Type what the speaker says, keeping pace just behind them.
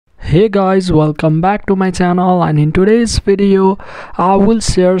Hey guys, welcome back to my channel, and in today's video I will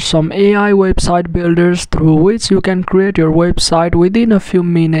share some AI website builders through which you can create your website within a few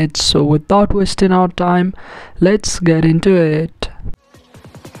minutes. So without wasting our time, let's get into it.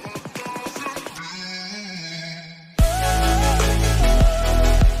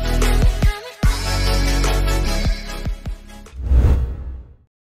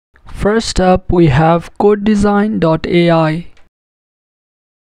 First up, we have codedesign.ai.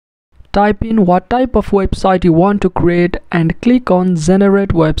 Type in what type of website you want to create and click on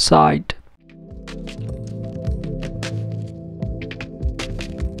Generate Website.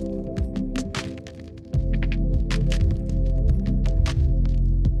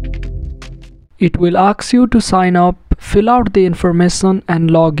 It will ask you to sign up, fill out the information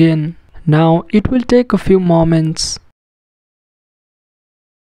and log in. Now it will take a few moments.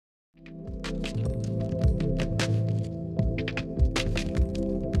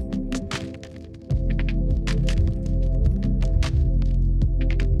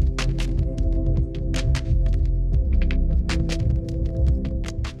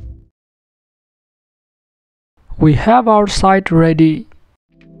 We have our site ready.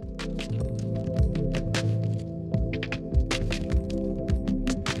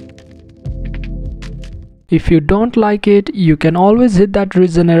 If you don't like it, you can always hit that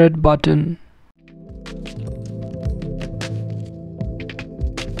regenerate button.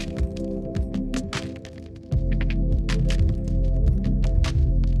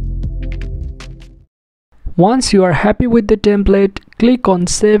 Once you are happy with the template, click on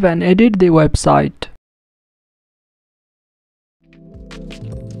Save and edit the website.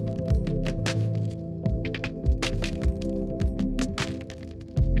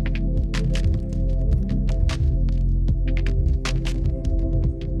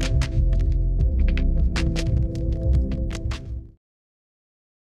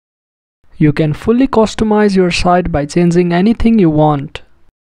 You can fully customize your site by changing anything you want.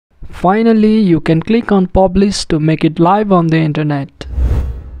 Finally, you can click on Publish to make it live on the internet.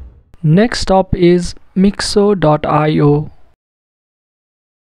 Next up is Mixo.io.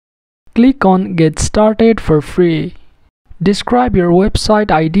 Click on Get Started for free. Describe your website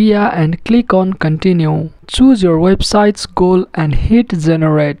idea and click on Continue. Choose your website's goal and hit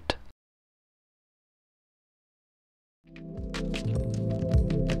Generate.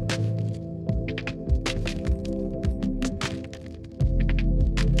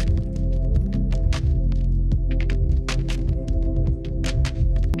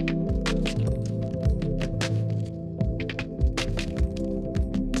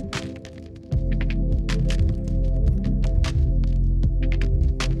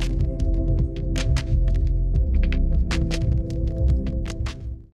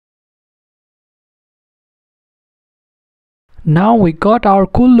 Now we got our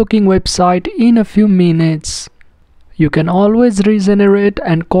cool looking website in a few minutes. You can always regenerate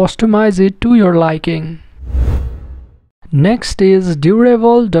and customize it to your liking. Next is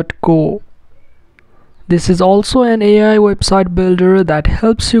Durable.co. This is also an AI website builder that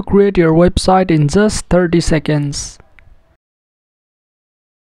helps you create your website in just 30 seconds.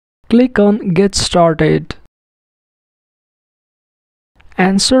 Click on Get Started.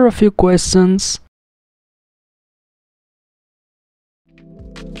 Answer a few questions.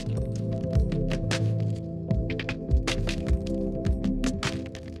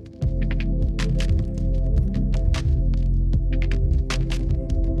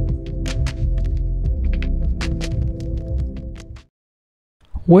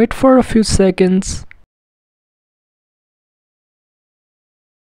 Wait for a few seconds.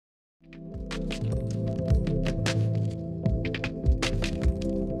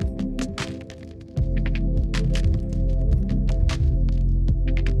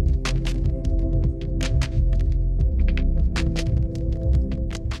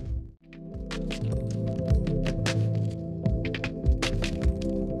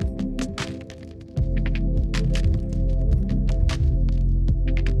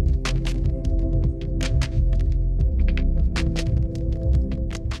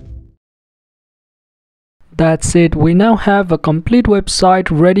 That's it, we now have a complete website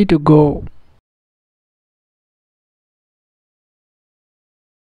ready to go.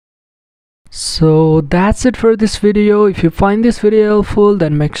 So that's it for this video. If you find this video helpful,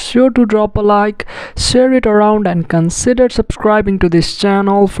 then make sure to drop a like, share it around and consider subscribing to this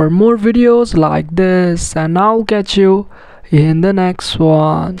channel for more videos like this, and I'll catch you in the next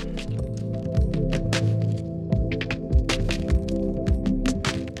one.